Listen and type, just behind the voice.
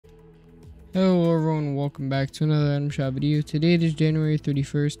Hello everyone, welcome back to another item shop video. Today it is January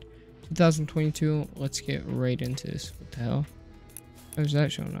 31st, 2022. Let's get right into this. What the hell? How is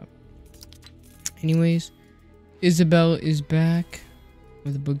that showing up? Anyways, Isabel is back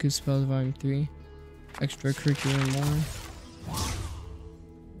with the Book of Spells Volume 3. Extracurricular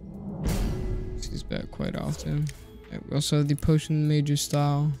more. She's back quite often. We also have the Potion Major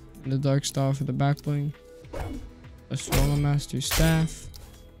style and the Dark style for the back bling. A Stroller Master staff.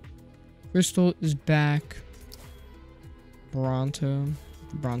 Crystal is back. Bronto.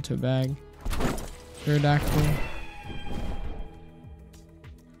 The Bronto bag. Pterodactyl.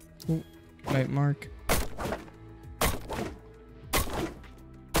 Oh, White Mark.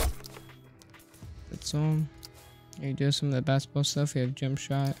 That's all. You do some of the basketball stuff. We have jump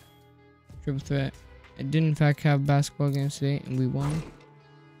shot, triple threat. I did in fact have basketball games today and we won.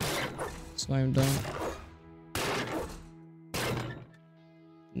 Slime dunk.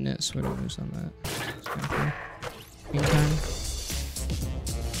 Net sweater was on that. It's kind of cool. Meantime.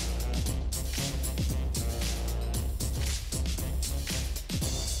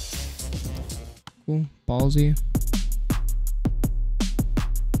 Cool. Ballsy.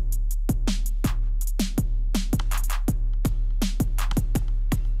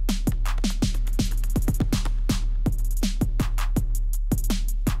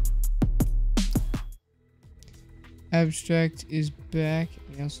 Abstract is back.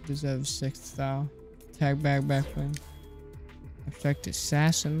 He also does have 6th style. Tag bag backbling. Abstract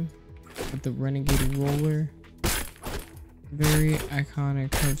Assassin with the Renegade Roller. Very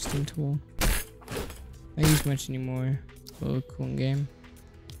iconic harvesting tool. Not used much anymore. But cool in game.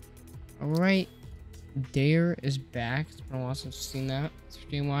 Alright. Dare is back. It's been a while since I've seen that.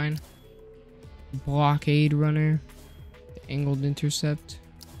 Streamline. Blockade Runner. The Angled Intercept.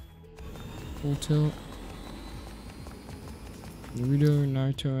 Full Tilt. Naruto,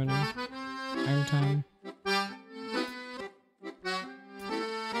 Naruto runner, Iron Time.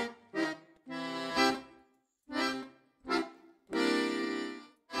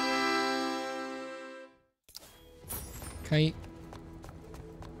 Kite.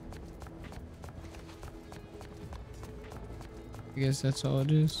 I guess that's all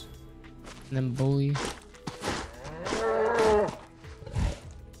it is. And then Bully.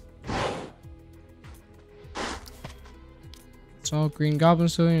 All Green Goblin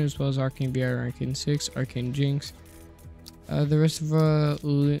Stallion, as well as Arcane VR, Arcane 6, Arcane Jinx. The rest of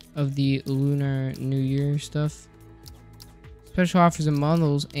the Lunar New Year stuff. Special offers and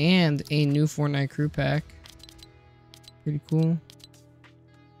bundles, and a new Fortnite crew pack. Pretty cool.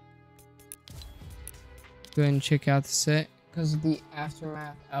 Go ahead and check out the set. Because of the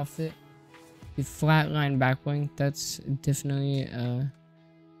Aftermath outfit. The flatline backbling, that's definitely a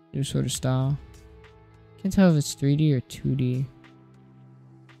new sort of style. Can't tell if it's 3D or 2D.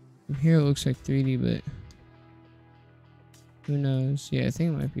 From here it looks like 3D, but who knows? Yeah, I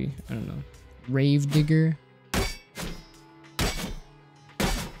think it might be. I don't know. Rave Digger.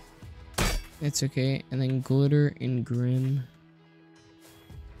 It's okay. And then Glitter and Grim.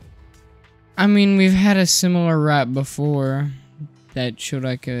 I mean, we've had a similar wrap before that showed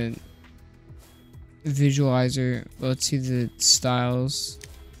like a visualizer. Well, let's see the styles.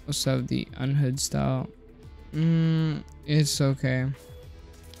 Also have the Unhood style. It's okay.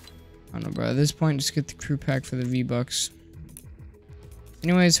 I don't know, bro. At this point, just get the crew pack for the V-Bucks.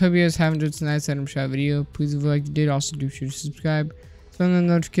 Anyways, hope you guys have enjoyed tonight's item shop video. Please, if you liked it, also do sure to subscribe. Turn on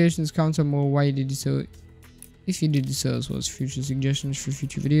the notifications, comment on more why you did so. If you did so, as well as future suggestions for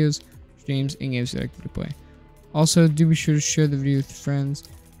future videos, streams, and games that I could play. Also, do be sure to share the video with your friends,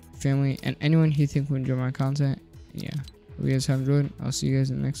 family, and anyone who you think will enjoy my content. Yeah. Hope you guys have enjoyed. I'll see you guys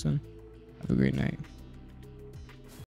in the next one. Have a great night.